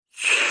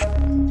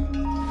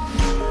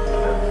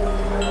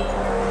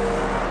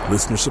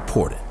Listener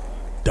supported.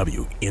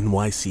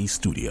 WNYC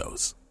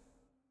Studios.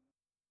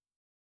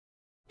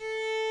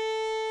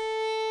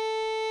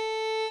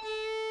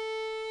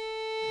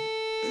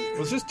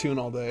 Let's just tune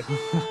all day.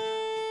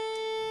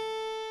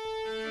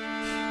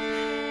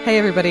 Hey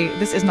everybody,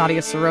 this is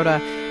Nadia Sirota,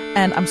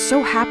 and I'm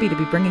so happy to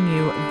be bringing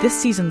you this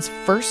season's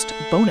first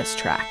bonus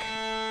track.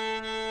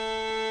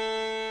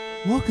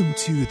 Welcome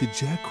to the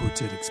Jack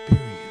Quartet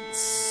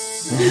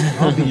Experience.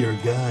 I'll be your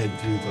guide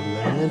through the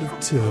land of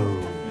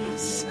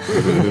toes.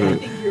 I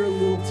think you're a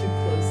little too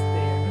close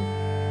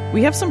there.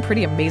 We have some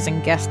pretty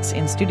amazing guests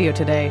in studio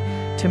today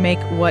to make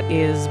what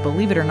is,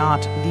 believe it or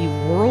not, the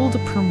world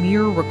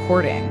premiere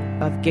recording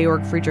of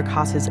Georg Friedrich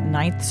Haas's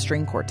 9th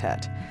String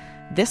Quartet.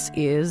 This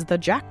is the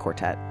Jack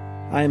Quartet.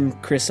 I'm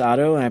Chris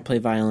Otto, and I play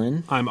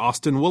violin. I'm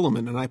Austin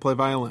Williman, and I play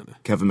violin.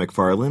 Kevin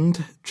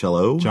McFarland,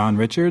 cello. John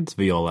Richards,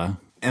 viola.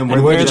 And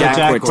we're the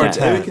Jack Quartet.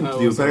 Quartet.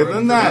 Confused better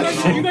than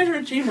that. You guys are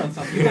a team on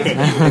something.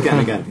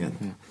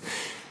 Again.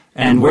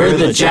 And we're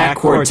the Jack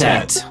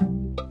Quartet.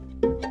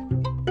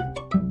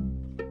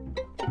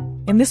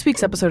 In this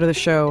week's episode of the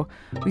show,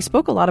 we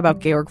spoke a lot about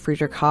Georg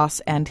Friedrich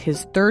Haas and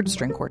his 3rd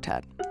String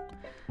Quartet.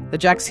 The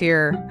Jacks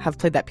here have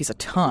played that piece a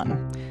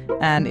ton,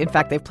 and in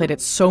fact they've played it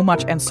so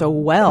much and so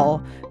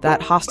well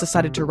that Haas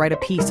decided to write a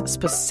piece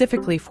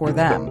specifically for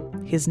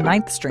them, his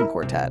 9th String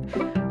Quartet,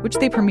 which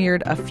they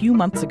premiered a few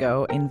months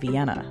ago in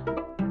Vienna.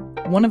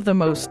 One of the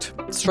most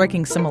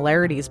striking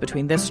similarities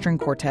between this string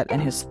quartet and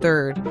his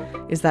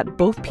 3rd is that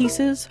both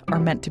pieces are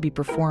meant to be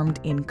performed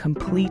in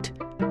complete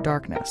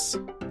darkness.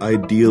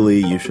 Ideally,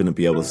 you shouldn't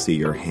be able to see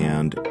your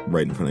hand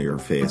right in front of your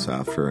face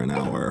after an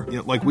hour. You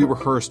know, like we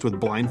rehearsed with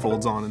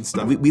blindfolds on and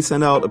stuff. We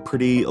send out a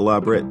pretty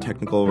elaborate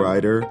technical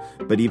rider,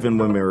 but even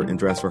when we're in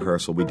dress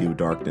rehearsal, we do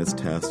darkness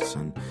tests,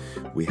 and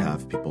we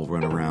have people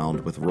run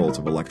around with rolls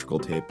of electrical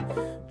tape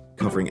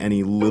covering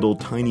any little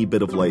tiny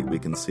bit of light we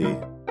can see.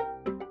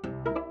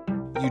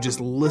 You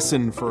just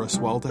listen for a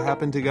swell to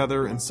happen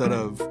together instead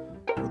of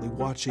really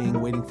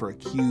watching, waiting for a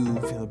cue,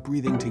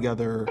 breathing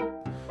together.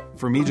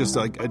 For me, just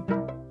like it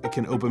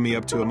can open me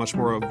up to a much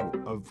more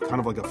of kind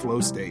of like a flow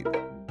state.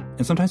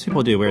 And sometimes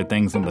people do weird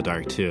things in the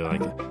dark too.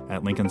 Like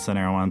at Lincoln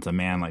Center once, a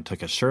man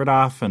took his shirt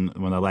off, and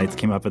when the lights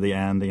came up at the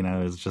end, it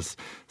was just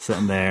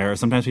sitting there. Or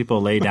sometimes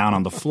people lay down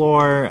on the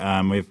floor.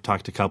 We've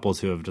talked to couples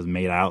who have just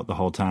made out the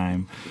whole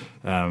time.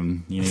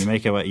 You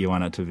make it what you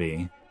want it to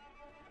be.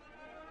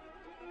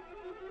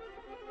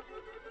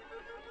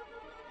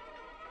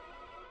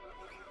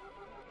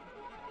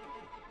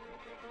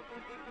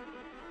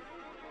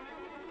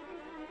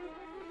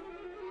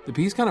 The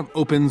piece kind of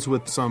opens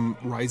with some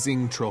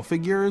rising trill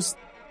figures.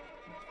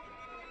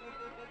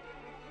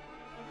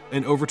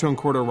 An overtone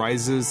chord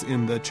arises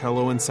in the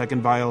cello and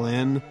second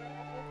violin.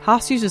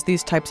 Haas uses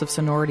these types of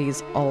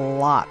sonorities a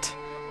lot.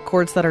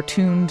 Chords that are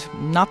tuned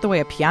not the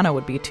way a piano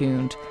would be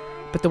tuned,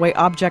 but the way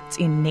objects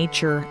in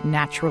nature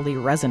naturally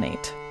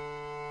resonate.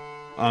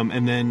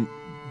 And then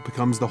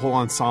becomes the whole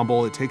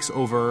ensemble. It takes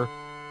over.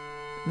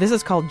 This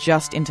is called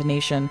just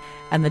intonation,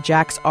 and the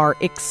Jacks are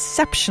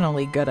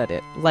exceptionally good at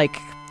it.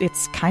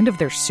 It's kind of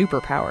their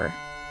superpower.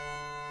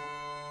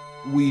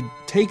 We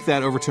take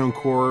that overtone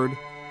chord,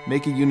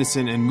 make a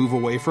unison, and move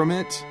away from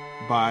it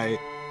by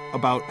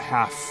about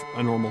half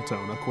a normal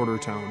tone, a quarter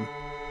tone.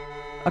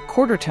 A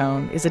quarter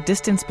tone is a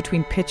distance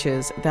between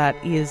pitches that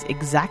is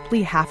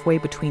exactly halfway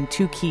between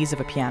 2 keys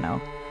of a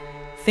piano.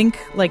 Think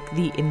like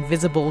the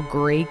invisible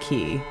gray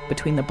key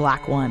between the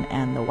black one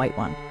and the white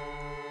one.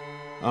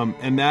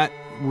 And that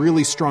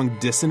really strong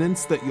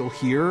dissonance that you'll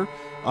hear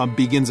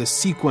begins a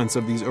sequence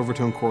of these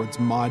overtone chords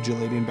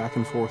modulating back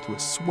and forth with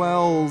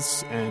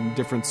swells and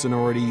different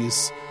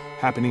sonorities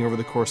happening over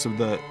the course of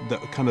the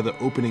kind of the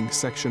opening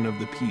section of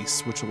the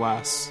piece, which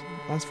lasts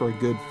for a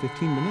good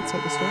 15 minutes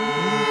at the start, maybe?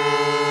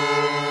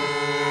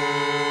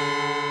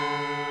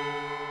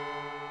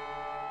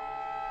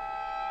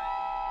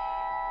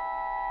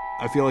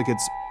 I feel like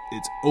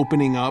it's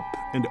opening up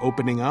and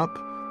opening up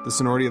the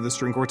sonority of the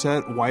string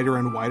quartet wider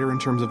and wider in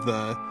terms of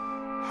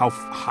how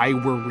high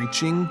we're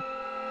reaching.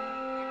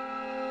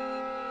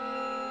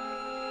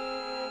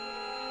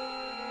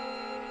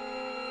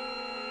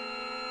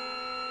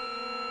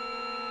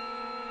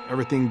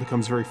 Everything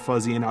becomes very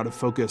fuzzy and out of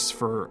focus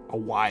for a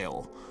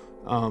while.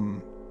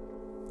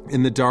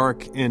 In the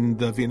dark, in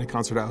the Vienna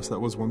Concert House,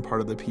 that was one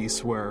part of the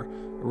piece where it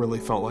really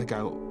felt like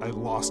I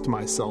lost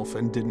myself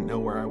and didn't know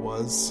where I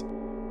was.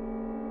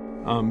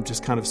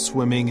 Just kind of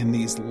swimming in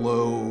these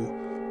low,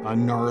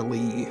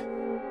 gnarly,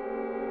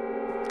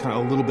 kind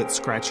of a little bit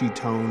scratchy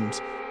tones.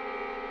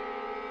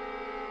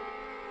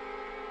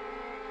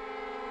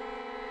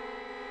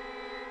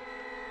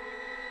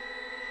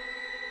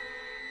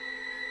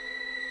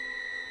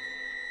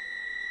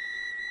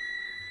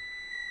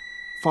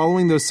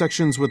 Following those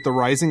sections with the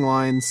rising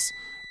lines,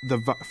 the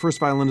first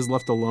violin is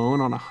left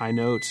alone on a high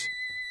note.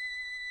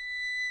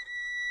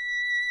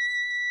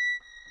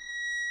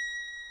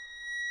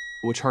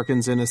 Which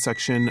harkens in a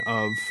section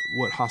of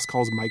what Haas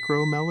calls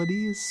micro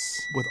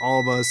melodies, with all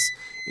of us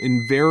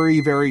in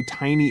very, very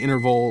tiny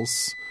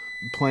intervals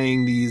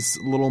playing these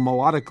little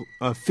melodic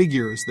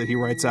figures that he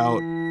writes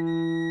out.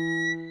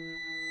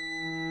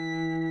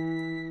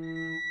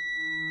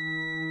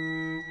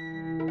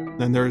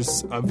 Then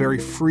there's a very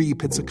free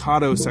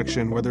pizzicato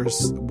section where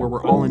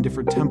we're all in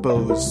different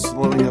tempos,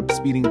 slowing up,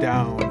 speeding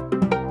down.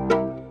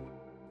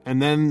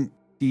 And then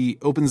he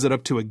opens it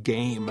up to a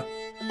game.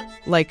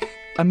 Like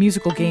a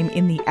musical game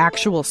in the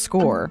actual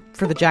score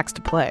for the Jacks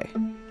to play.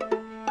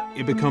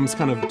 It becomes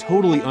kind of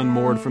totally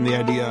unmoored from the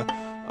idea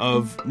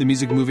of the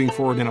music moving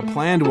forward in a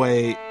planned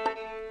way.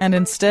 And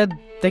instead,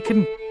 they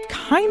can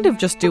kind of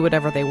just do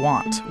whatever they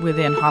want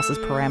within Haas's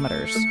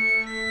parameters.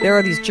 There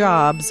are these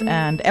jobs,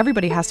 and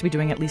everybody has to be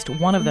doing at least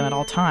one of them at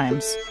all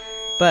times.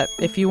 But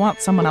if you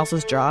want someone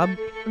else's job,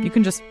 you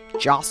can just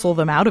jostle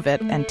them out of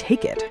it and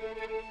take it.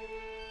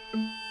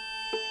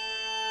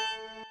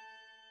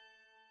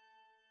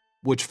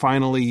 Which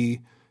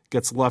finally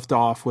gets left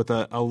off with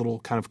a little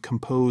kind of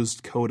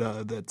composed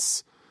coda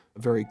that's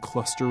very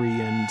clustery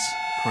and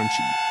crunchy.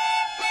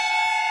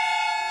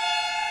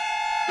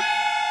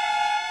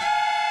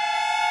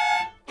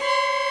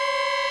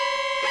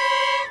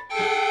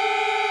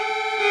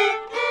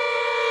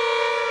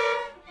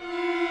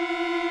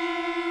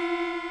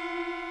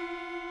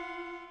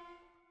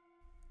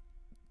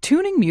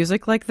 Tuning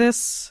music like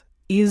this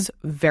is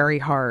very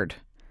hard.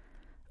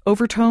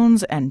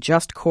 Overtones and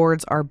just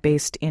chords are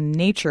based in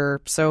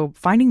nature, so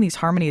finding these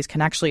harmonies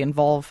can actually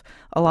involve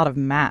a lot of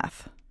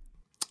math.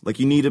 Like,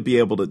 you need to be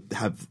able to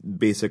have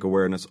basic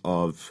awareness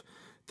of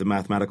the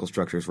mathematical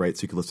structures, right,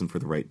 so you can listen for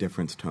the right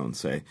difference tones,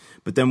 say.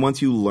 But then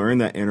once you learn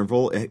that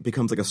interval, it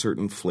becomes like a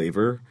certain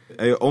flavor.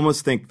 I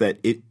almost think that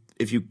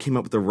if you came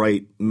up with the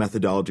right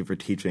methodology for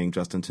teaching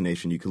just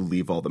intonation, you could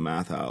leave all the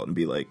math out and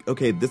be like,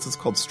 okay, this is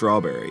called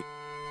strawberry.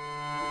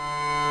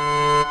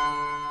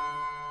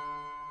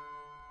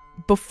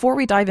 Before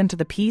we dive into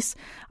the piece,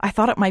 I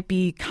thought it might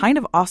be kind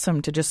of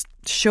awesome to just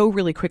show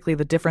really quickly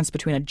the difference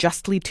between a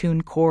justly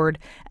tuned chord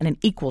and an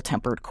equal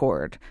tempered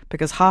chord,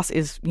 because Haas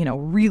is,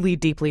 really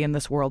deeply in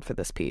this world for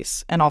this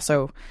piece. And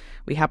also,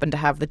 we happen to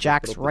have the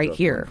Jacks right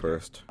here.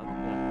 First.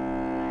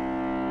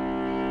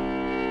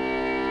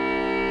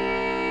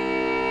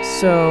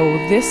 So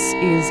this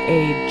is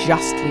a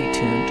justly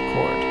tuned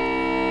chord.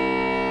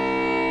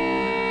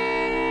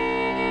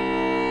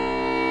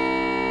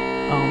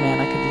 Oh man,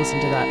 I could listen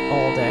to that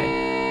all day.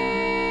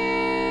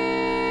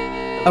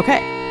 Okay.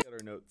 Get our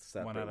notes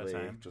One at a separately,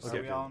 time. just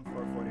Are we all on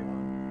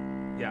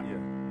 441? Yeah.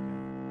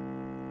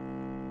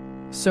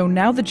 So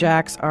now the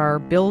Jacks are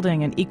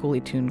building an equally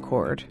tuned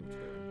chord.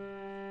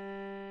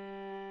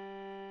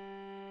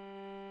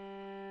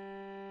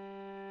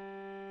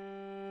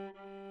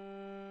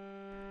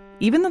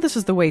 Even though this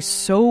is the way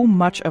so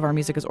much of our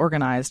music is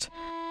organized,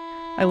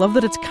 I love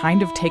that it's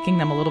kind of taking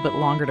them a little bit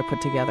longer to put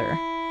together.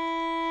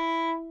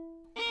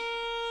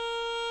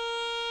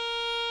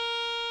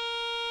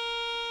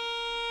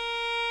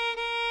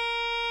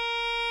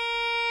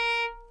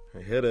 I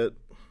hit it.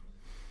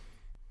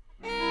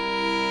 I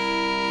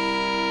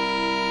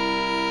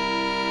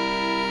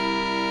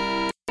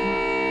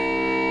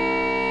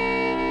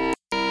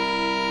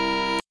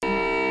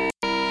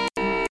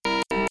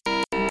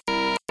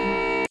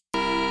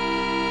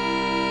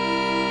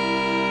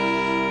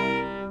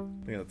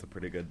think that's a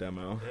pretty good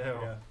demo.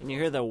 And you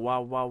hear the wah,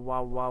 wah,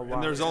 wah, wah, wah.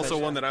 And there's also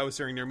one that I was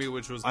hearing near me,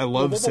 which was, I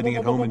love sitting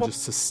at home and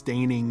just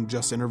sustaining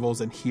just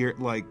intervals and hear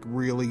like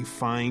really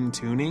fine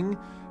tuning.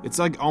 It's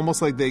like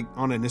almost like they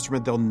on an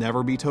instrument they'll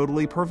never be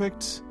totally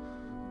perfect,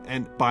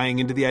 and buying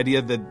into the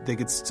idea that it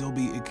could still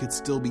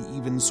be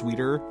even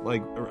sweeter.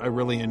 Like, I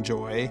really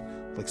enjoy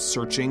like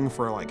searching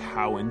for like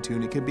how in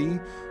tune it could be,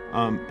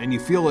 and you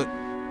feel it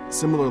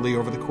similarly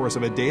over the course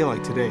of a day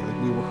like today.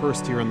 Like, we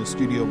rehearsed here in the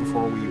studio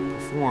before we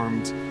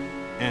performed.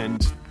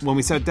 And when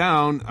we sat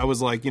down, I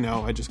was like,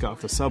 I just got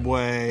off the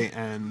subway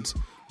and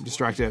I'm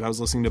distracted. I was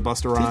listening to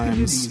Busta Rhymes.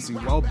 Taking it easy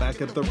while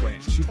back at the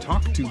ranch. You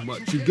talk too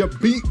much. You get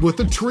beat with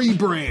a tree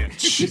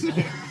branch.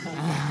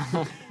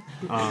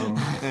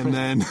 And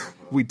then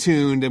we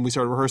tuned and we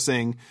started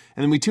rehearsing.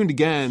 And then we tuned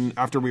again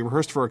after we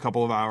rehearsed for a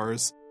couple of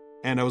hours.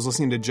 And I was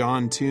listening to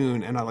John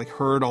tune and I like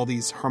heard all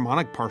these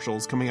harmonic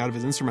partials coming out of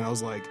his instrument. I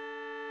was like,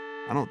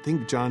 I don't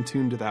think John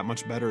tuned that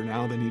much better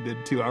now than he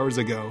did 2 hours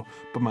ago,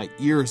 but my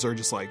ears are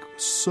just like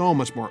so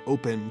much more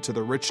open to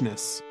the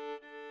richness.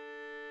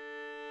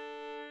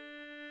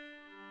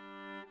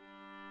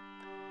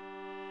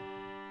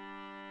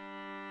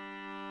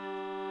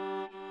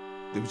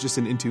 It was just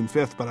an in-tune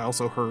fifth, but I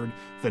also heard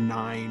the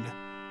 9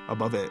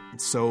 above it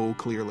so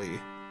clearly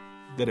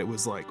that it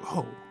was like,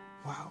 oh,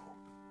 wow,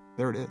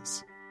 there it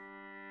is.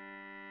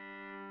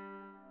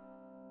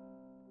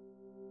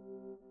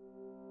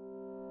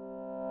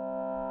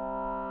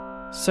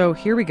 So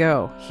here we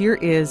go. Here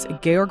is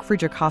Georg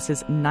Friedrich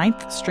Haas's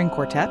 9th String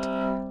Quartet,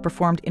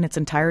 performed in its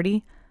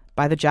entirety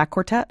by the Jack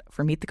Quartet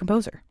for Meet the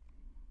Composer.